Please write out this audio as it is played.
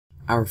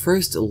our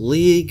first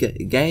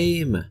league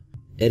game.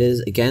 It is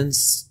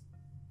against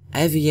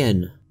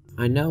Evian.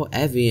 I know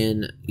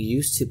Evian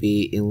used to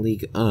be in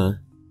Ligue 1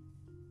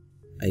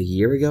 a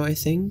year ago, I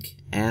think,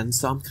 and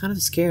so I'm kind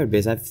of scared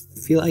because I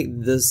feel like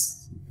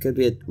this could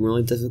be a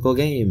really difficult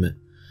game.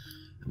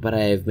 But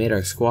I've made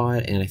our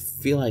squad, and I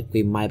feel like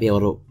we might be able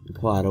to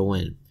pull out a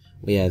win.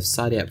 We have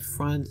SAADI up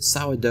front,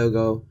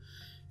 Sawadogo,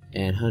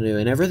 and Hanu,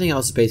 and everything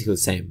else is basically the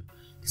same.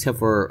 Except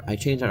for, I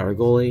changed out our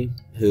goalie,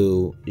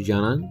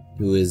 Janan,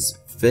 who is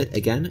fit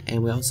again,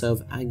 and we also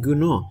have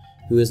Aguno,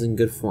 who is in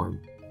good form.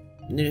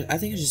 And I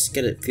think I just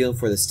get a feel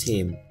for this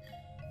team.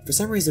 For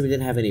some reason, we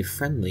didn't have any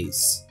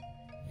friendlies,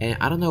 and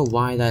I don't know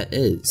why that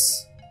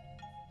is.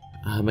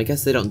 I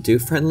guess they don't do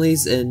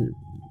friendlies in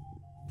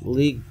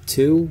Ligue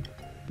 2?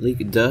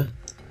 Ligue 2?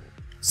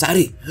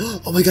 SAADI!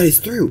 Oh my god, he's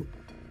through!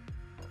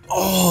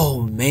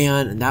 Oh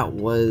man, that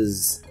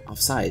was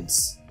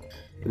offsides.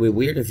 It would be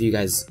weird if you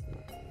guys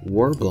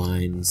were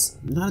blinds.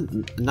 Not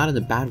in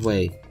a bad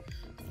way,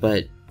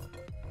 but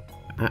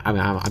I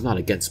mean, I'm not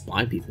against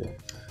blind people.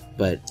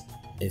 But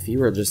if you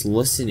were just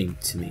listening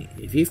to me,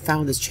 if you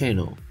found this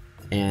channel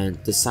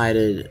and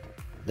decided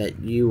that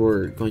you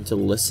were going to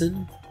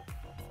listen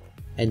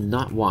and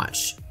not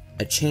watch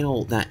a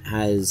channel that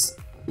has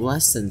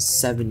less than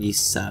 70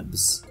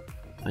 subs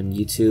on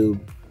YouTube,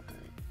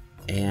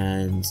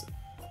 and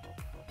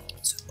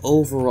it's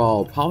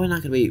overall probably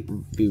not going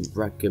to be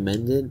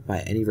recommended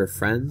by any of your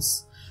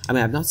friends. I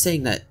mean, I'm not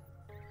saying that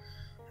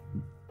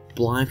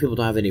blind people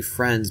don't have any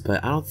friends,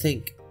 but I don't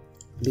think,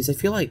 because I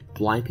feel like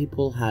blind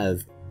people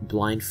have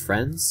blind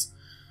friends,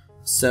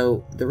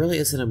 so there really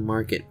isn't a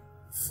market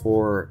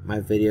for my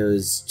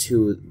videos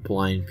to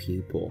blind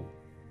people.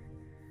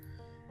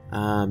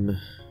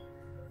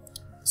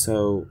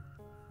 So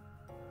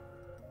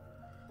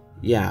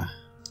yeah,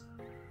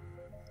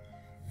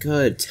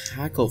 good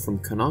tackle from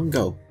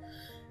Konongo,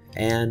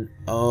 and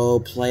oh,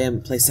 play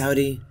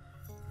SAADI,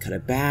 cut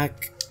it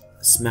back,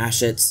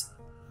 smash it.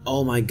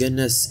 Oh my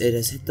goodness, it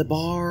has hit the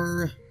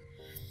bar,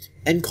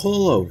 and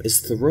Colo is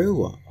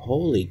through.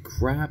 Holy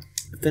crap!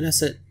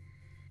 Finesse it.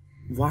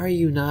 Why are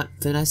you not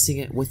finessing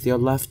it with your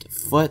left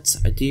foot?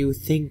 Do you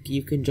think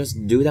you can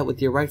just do that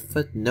with your right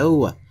foot?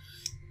 No.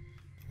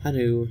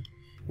 Hanu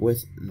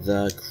with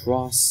the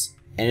cross,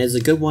 and it's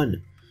a good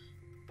one.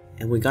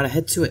 And we gotta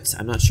head to it.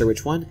 I'm not sure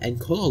which one. And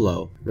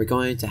Kololo. We're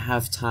going to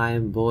have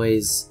time,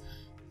 boys.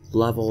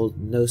 Leveled,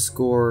 no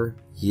score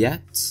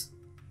yet.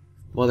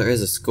 Well, there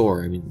is a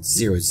score. I mean,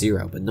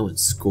 0-0, but no one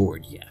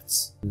scored yet.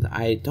 And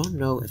I don't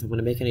know if I'm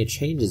gonna make any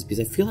changes because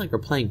I feel like we're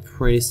playing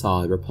pretty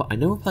solid. I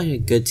know we're playing a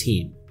good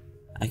team.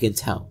 I can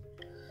tell.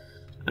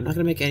 I'm not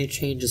gonna make any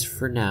changes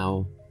for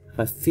now. If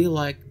I feel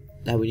like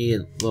that we need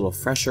a little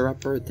fresher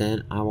upper,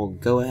 then I will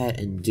go ahead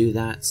and do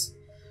that.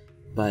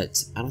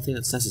 But I don't think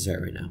that's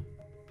necessary right now.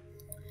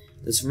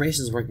 This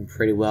formation is working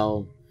pretty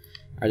well.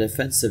 Our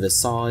defensive is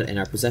solid and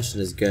our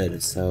possession is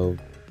good, so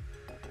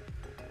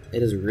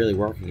it is really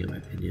working in my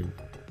opinion.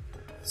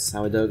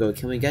 Sawadogo,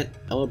 can we get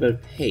a little bit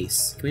of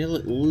pace? Can we get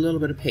a little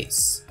bit of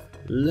pace?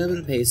 A little bit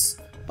of pace.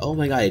 Oh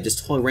my god, he just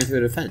totally ran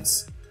through the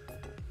defense.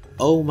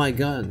 Oh my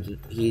god,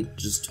 he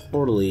just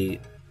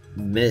totally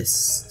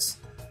missed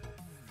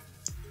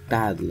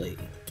badly.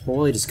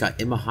 Totally just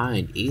got in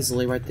behind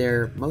easily right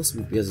there,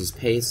 mostly because of his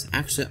pace.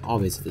 Actually,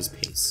 always of his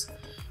pace.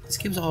 This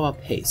game's all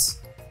about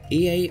pace.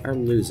 EA are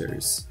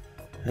losers.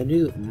 I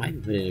knew might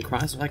be putting it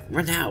across, like,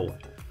 run now!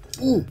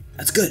 Ooh,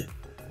 that's good!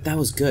 That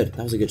was good.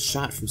 That was a good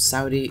shot from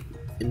SAADI.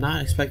 I'm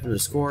not expecting him to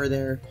score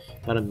there,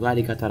 but I'm glad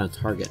he got that on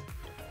target.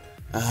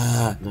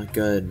 Not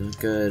good, not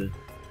good.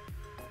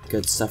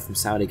 Good stuff from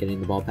SAADI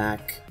getting the ball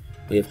back.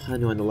 We have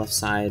Hanu on the left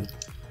side.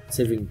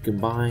 See if we can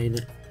combine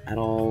at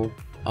all.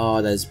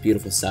 Oh, that is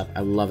beautiful stuff. I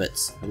love it.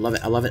 I love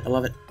it, I love it, I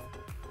love it.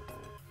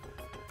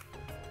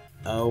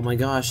 Oh my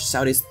gosh,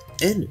 SAADI's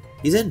in!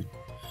 He's in!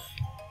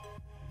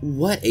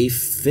 What a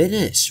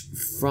finish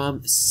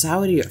from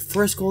SAADI.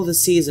 First goal of the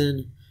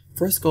season,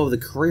 first goal of the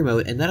career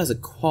mode, and that is a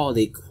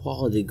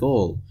quality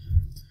goal.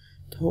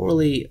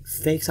 Totally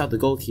fakes out the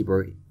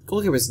goalkeeper.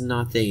 Goalkeeper's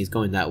not thinking he's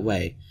going that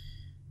way,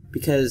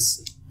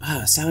 because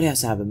SAADI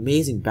has to have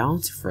amazing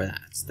balance for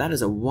that. That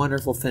is a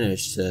wonderful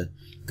finish to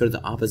go to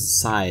the opposite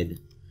side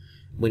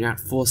when you're at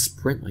full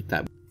sprint like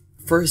that.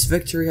 First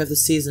victory of the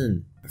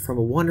season from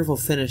a wonderful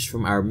finish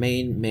from our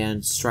main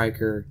man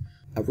striker.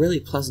 A really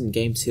pleasant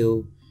game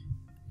too,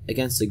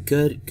 against a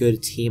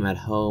good team at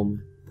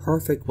home.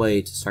 Perfect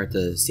way to start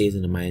the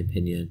season in my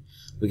opinion.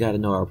 We gotta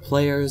know our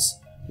players,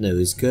 know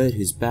who's good,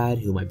 who's bad,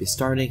 who might be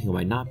starting, who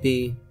might not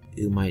be,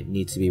 who might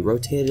need to be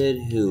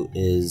rotated, who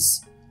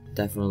is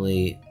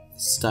definitely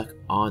stuck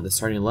on the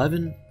starting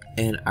 11.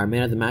 And our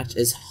man of the match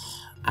is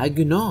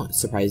Aguno,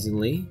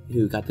 surprisingly,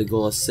 who got the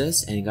goal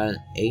assist and got an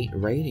 8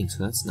 rating,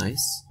 so that's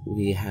nice.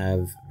 We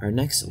have our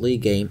next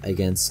league game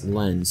against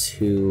Lens,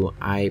 who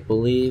I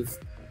believe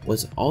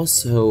was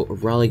also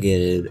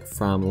relegated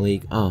from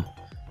Ligue 1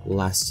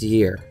 last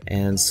year.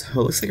 And so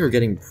it looks like we're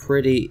getting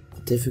pretty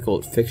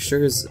difficult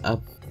fixtures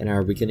up in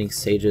our beginning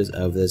stages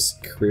of this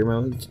career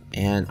mode,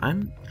 and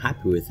I'm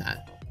happy with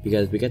that.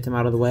 because we get them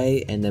out of the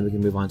way and then we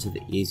can move on to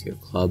the easier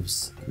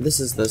clubs. This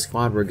is the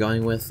squad we're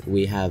going with.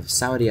 We have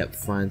SAADI up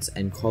front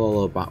and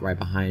Kololo right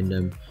behind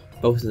him.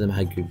 Both of them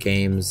had good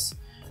games.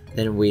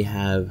 Then we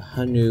have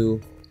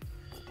Hanu,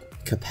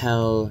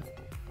 Capel,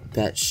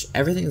 Betch.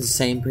 Everything is the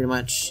same pretty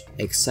much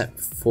except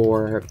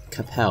for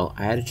Capel.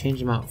 I had to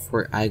change him out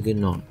for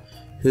Aguinon,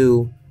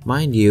 who,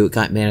 mind you,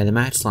 got man of the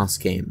match last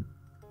game.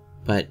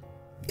 But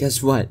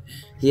guess what?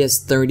 He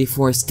has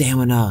 34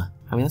 stamina.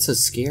 I mean, that's so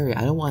scary.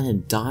 I don't want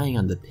him dying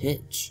on the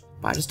pitch.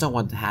 But I just don't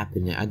want that to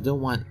happen. I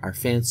don't want our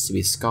fans to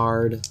be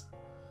scarred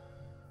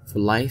for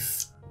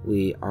life.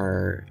 We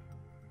are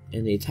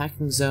in the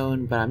attacking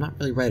zone, but I'm not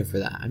really ready for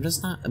that. I'm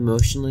just not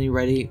emotionally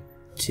ready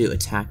to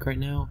attack right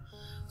now.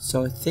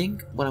 So I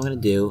think what I'm going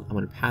to do, I'm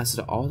going to pass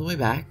it all the way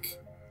back.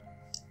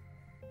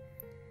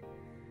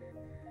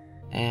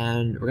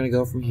 And we're going to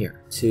go from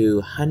here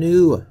to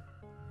Hanu.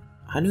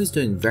 Hanu's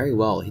doing very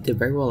well. He did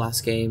very well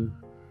last game,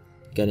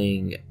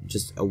 getting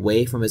just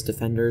away from his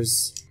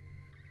defenders.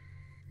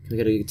 Can we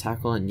get a good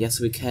tackle? And yes,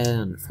 we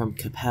can from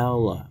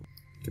Capel.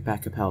 Get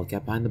back, Capel.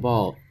 Get behind the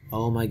ball.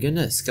 Oh my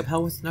goodness,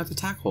 Capel with another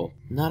tackle.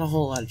 Not a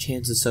whole lot of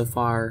chances so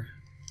far.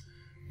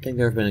 I think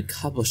there have been a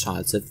couple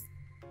shots,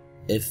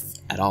 if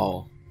at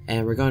all.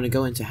 And we're going to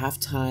go into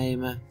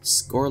halftime,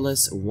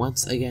 scoreless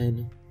once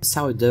again.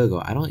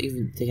 Sawadogo, I don't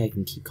even think I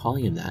can keep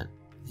calling him that.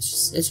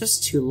 It's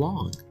just too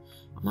long.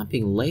 I'm not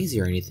being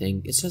lazy or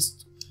anything. It's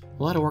just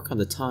a lot of work on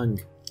the tongue,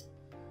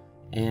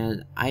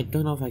 and I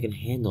don't know if I can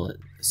handle it.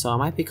 So I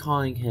might be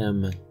calling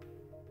him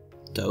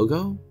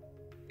Dogo?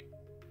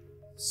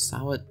 Should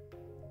I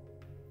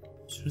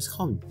just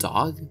call him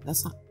Dog?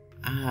 That's not...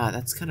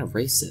 that's kind of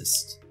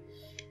racist.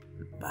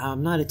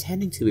 I'm not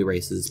intending to be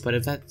racist, but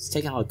if that's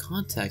taken out of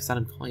context, that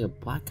I'm calling a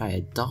black guy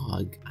a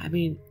dog. I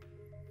mean,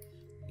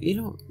 you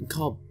don't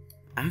call...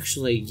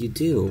 Actually, you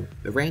do.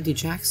 Randy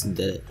Jackson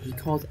did it. He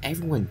called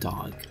everyone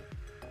dog.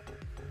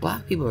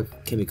 Black people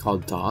can be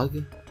called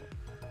dog,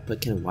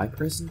 but can a white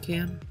person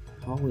can?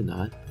 Probably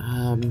not.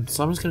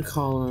 So I'm just gonna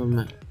call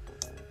him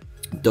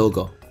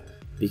Dogo,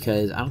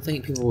 because I don't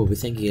think people will be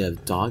thinking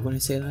of dog when I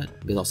say that,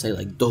 because I'll say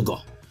like Dogo,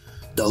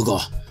 Dogo,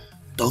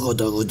 Dogo,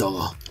 Dogo,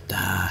 Dogo.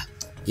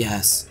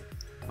 Yes.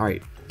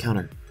 Alright,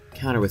 counter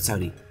with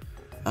SAADI.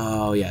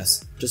 Oh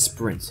yes, just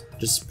sprint,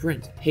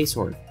 pace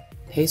sword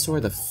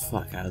the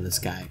fuck out of this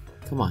guy.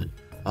 Come on.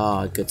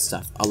 Oh, good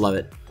stuff. I love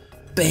it.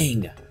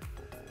 Bang!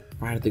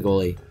 Right at the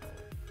goalie.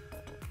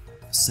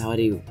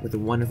 SAADI with a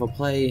wonderful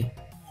play.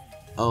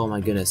 Oh my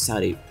goodness,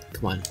 SAADI,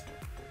 come on.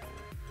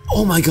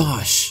 Oh my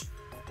gosh!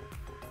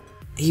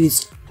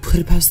 He's put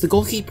it past the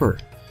goalkeeper.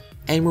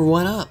 And we're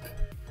 1-up.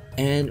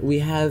 And we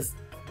have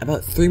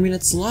about 3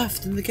 minutes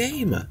left in the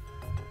game.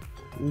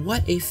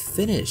 What a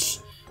finish.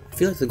 I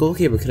feel like the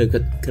goalkeeper could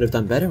have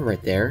done better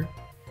right there.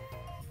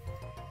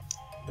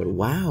 But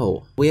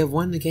wow, we have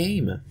won the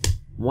game.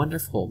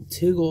 Wonderful.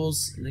 2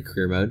 goals in the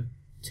career mode,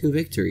 2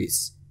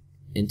 victories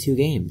in 2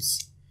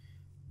 games.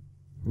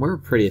 We're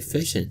pretty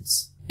efficient.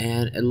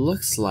 And it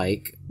looks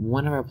like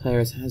one of our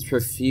players has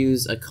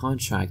refused a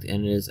contract,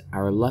 and it is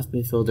our left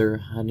midfielder,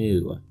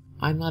 Hanu.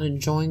 I'm not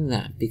enjoying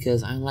that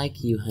because I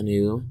like you,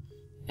 Hanu.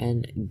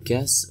 And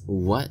guess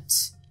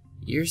what?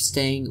 You're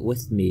staying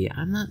with me.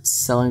 I'm not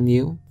selling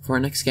you. For our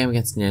next game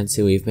against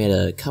Nancy, we've made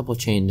a couple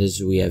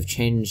changes. We have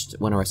changed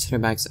one of our center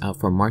backs out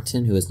for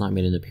Martin, who has not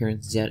made an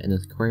appearance yet in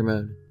the career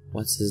mode.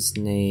 What's his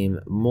name?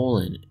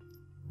 Molin.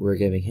 We're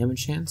giving him a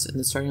chance in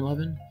the starting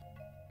 11.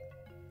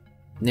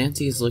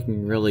 Nancy is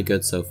looking really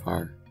good so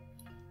far.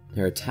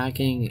 They're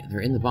attacking.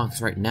 They're in the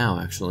box right now,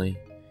 actually.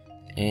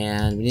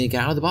 And we need to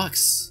get out of the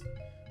box.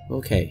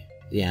 Okay,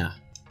 yeah.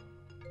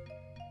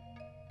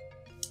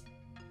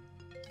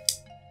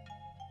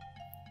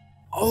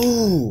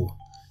 Oh!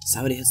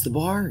 SAADI hits the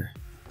bar.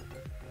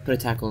 Put a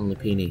tackle on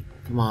Lupini.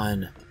 Come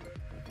on.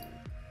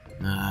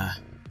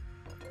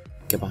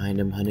 Get behind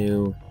him,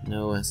 Hanu.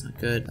 No, that's not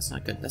good. That's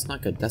not good. That's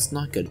not good. That's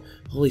not good.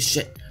 Holy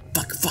shit.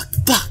 Fuck, fuck,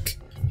 fuck!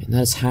 And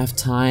that's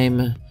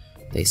halftime.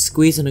 They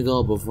squeeze in a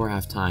goal before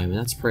halftime, and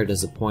that's pretty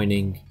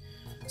disappointing.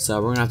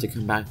 So we're gonna have to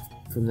come back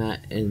from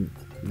that in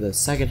the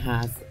second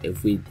half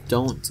if we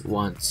don't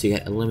want to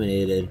get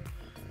eliminated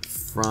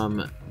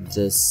from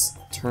this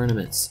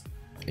tournament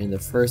in the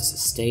first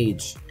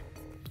stage.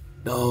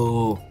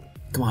 Oh,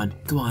 come on,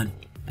 come on.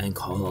 And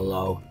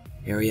Kololo.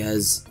 Here he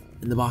is,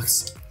 in the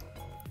box.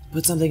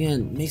 Put something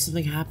in, make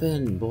something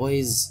happen,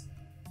 boys.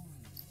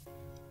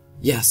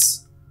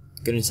 Yes.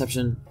 Good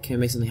interception. Can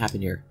we make something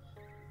happen here?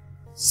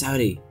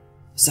 SAADI.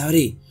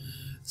 SAADI.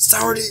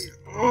 SAADI!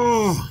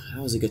 Oh,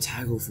 that was a good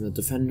tackle from the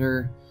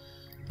defender.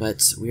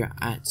 But we are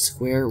at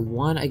square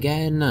one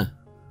again.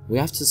 We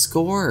have to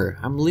score.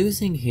 I'm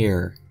losing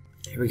here.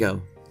 Here we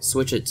go.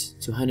 Switch it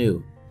to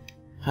Hanu.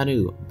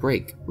 Hanu,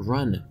 break,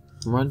 run.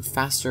 Run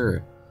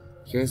faster.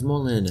 Here's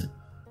Molin.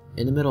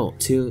 In the middle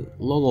to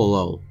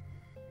Lololo.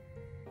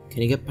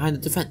 Can you get behind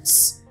the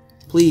defense?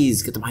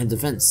 Please get behind the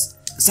defense.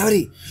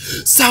 SAADI!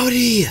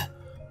 SAADI!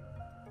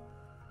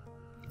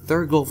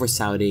 Third goal for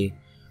SAADI.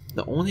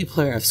 The only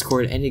player I've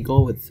scored any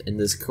goal with in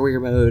this career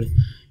mode.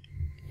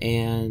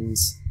 And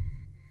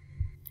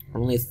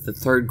Only the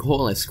third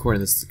goal I've scored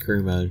in this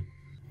career mode.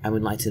 I'm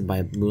enlightened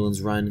by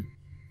Mulan's run.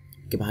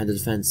 Get behind the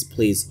defense,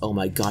 please. Oh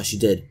my gosh, you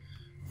did.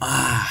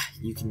 Ah,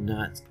 you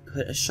cannot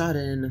put a shot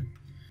in.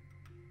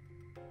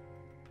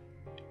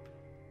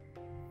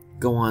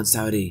 Go on,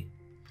 SAADI.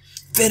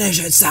 Finish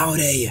it,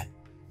 SAADI!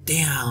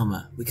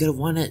 Damn, we could have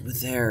won it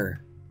with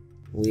there.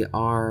 We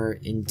are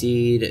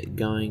indeed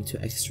going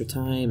to extra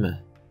time.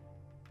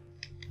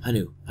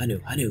 Hanu.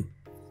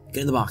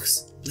 Get in the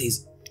box,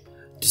 please.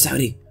 To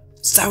SAADI.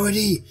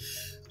 SAADI!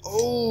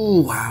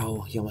 Oh,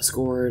 wow, he almost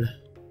scored.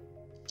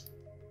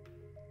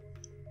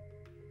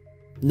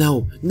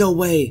 No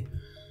way!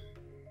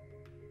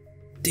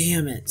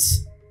 Damn it.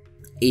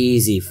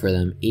 Easy for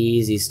them,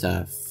 easy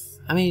stuff.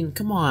 I mean,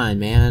 come on,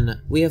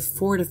 man. We have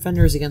 4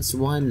 defenders against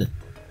 1.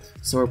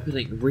 So we're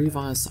putting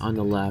Rivas on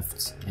the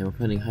left, and we're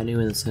putting Hanu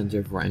in the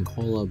center for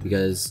Ankolo,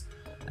 because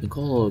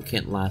Ankolo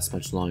can't last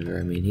much longer.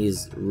 I mean,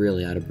 he's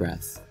really out of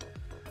breath.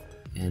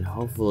 And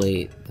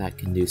hopefully that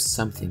can do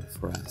something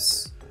for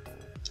us.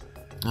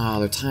 Oh,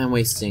 they're time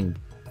wasting.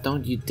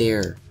 Don't you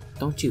dare.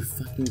 Don't you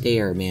fucking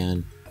dare,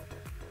 man.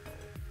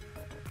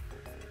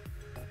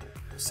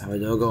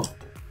 Sawadogo.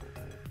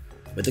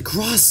 With the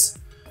cross!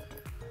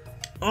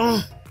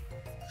 Oh!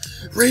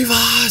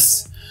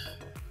 Rivas!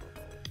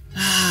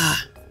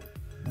 Ah!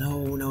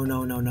 No.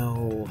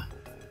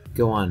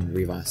 Go on,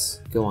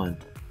 Rivas. Go on.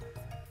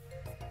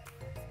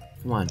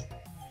 Come on.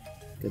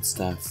 Good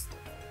stuff.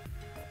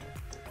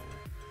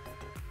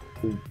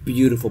 Ooh,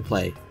 beautiful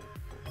play.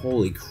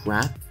 Holy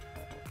crap.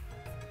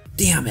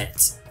 Damn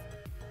it!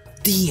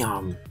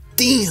 Damn!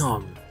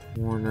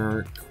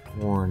 Corner.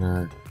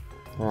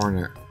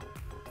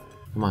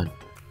 Come on.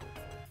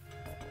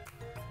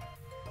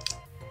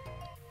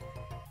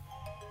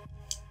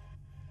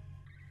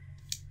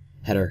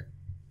 Header.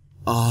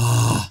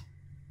 Ah!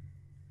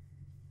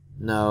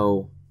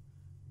 No,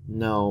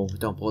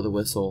 don't blow the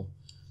whistle.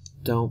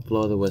 Don't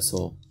blow the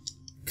whistle.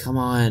 Come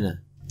on,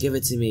 give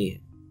it to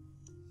me.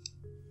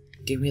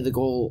 Give me the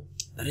goal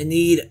that I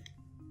need.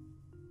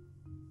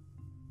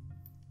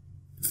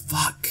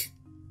 Fuck.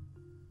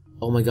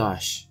 Oh my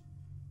gosh.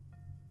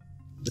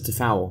 With the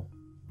foul.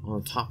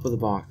 On top of the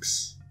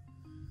box.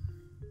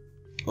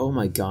 Oh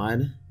my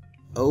god.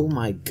 Oh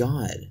my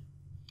god.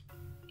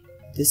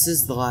 This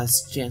is the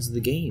last chance of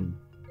the game.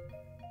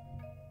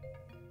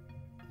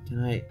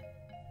 Can I...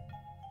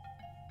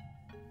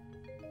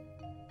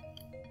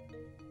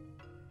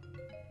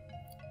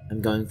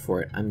 I'm going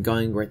for it. I'm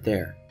going right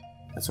there.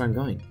 That's where I'm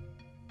going.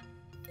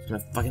 I'm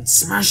gonna fucking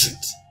smash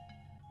it!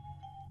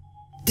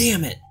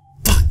 Damn it!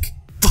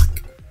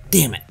 Fuck!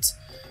 Damn it!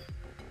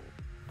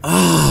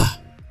 Ah!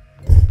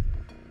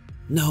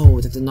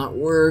 No, that did not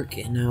work,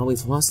 and now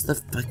we've lost the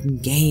fucking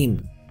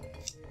game.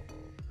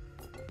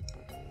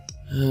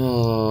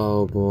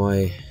 Oh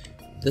boy.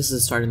 This is the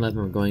starting 11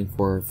 we're going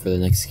for the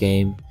next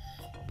game.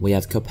 We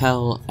have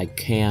Capel at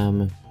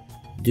cam,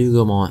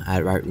 Dugomont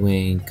at right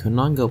wing,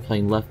 Konongo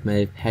playing left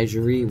mid,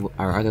 Pejuri,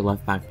 our other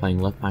left back, playing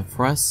left back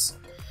for us,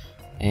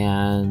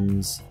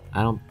 and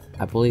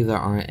I believe there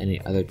aren't any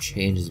other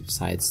changes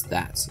besides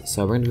that.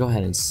 So we're gonna go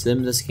ahead and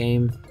sim this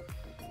game.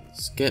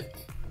 Skip.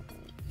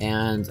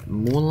 And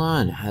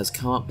Mulan has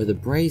come up with a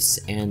brace,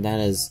 and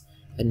that is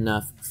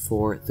enough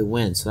for the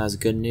win. So that's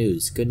good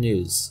news. Good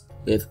news.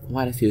 We have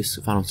quite a few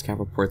final scout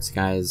reports,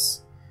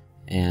 guys,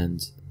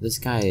 and this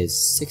guy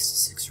is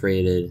 66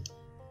 rated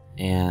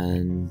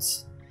and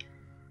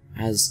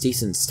has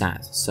decent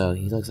stats, so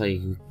he looks like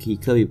he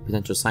could be a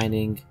potential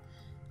signing.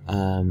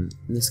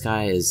 This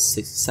guy is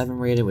 67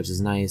 rated, which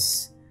is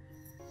nice.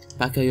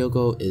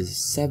 Bakayoko is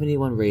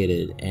 71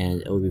 rated,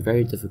 and it will be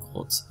very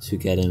difficult to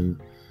get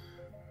him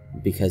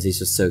because he's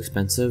just so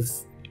expensive,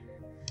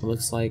 it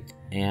looks like.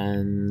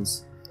 And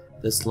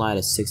this lad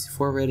is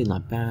 64 rated,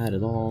 not bad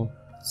at all.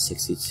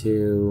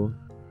 62,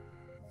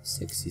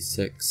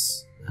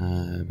 66.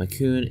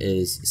 Makun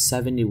is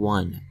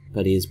 71,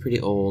 but he is pretty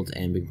old,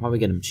 and we can probably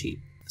get him cheap.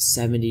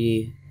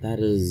 70, that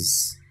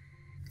is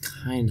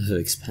kind of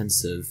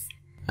expensive.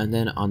 And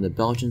then on the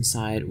Belgian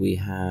side, we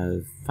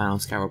have final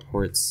scout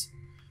reports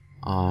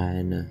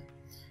on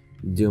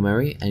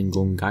Dumari and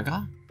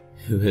Gongaga,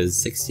 who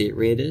is 68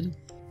 rated,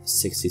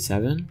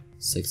 67,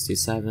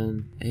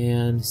 67,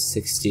 and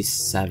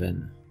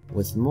 67,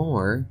 with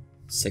more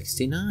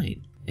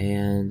 69,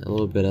 and a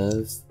little bit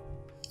of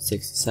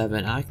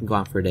 67. I can go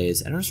on for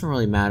days. It doesn't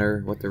really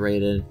matter what they're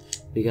rated,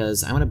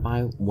 because I'm going to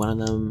buy one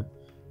of them.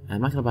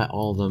 I'm not going to buy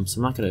all of them, so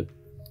I'm not going to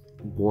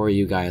bore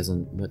you guys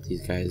on what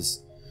these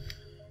guys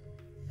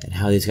and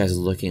how these guys are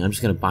looking. I'm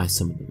just going to buy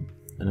some of them,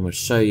 and I'm going to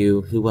show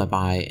you who I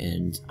buy,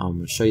 and I'm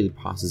going to show you the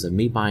process of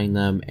me buying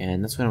them,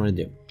 and that's what I'm going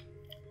to do.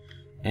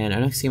 And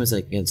our next game is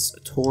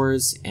against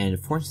Tours, and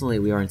fortunately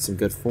we are in some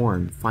good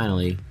form,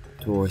 finally.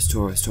 Tours.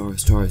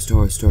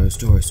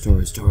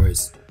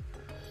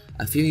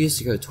 A few years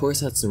ago,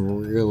 Tours had some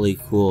really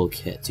cool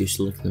kits. You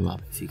should look them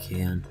up if you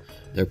can.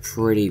 They're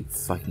pretty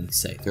fucking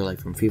sick. They're like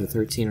from FIFA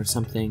 13 or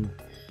something,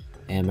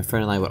 and my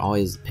friend and I would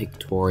always pick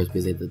Tours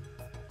because they have the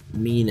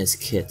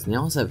meanest kits, and they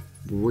also have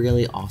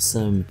really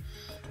awesome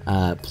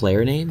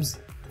player names.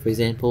 For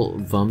example,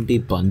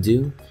 Vumbi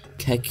Bundu,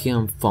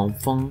 Kekium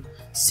Fonfong,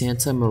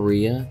 Santa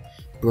Maria,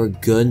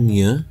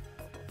 Burgunya,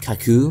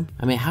 Kaku.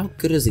 I mean, how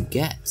good does it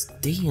get?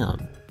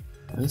 Damn.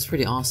 That's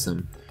pretty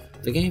awesome.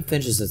 The game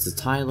finishes as a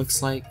tie,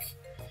 looks like,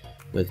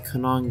 with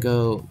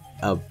Kanongo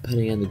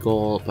putting in the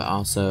goal, but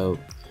also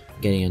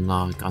getting a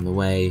knock on the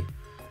way.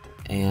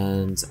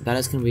 And that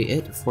is going to be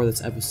it for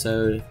this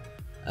episode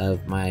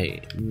of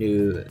my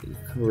new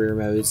career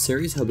mode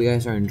series. Hope you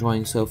guys are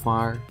enjoying so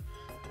far,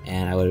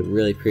 and I would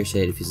really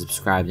appreciate it if you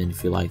subscribed and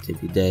if you liked it,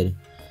 if you did.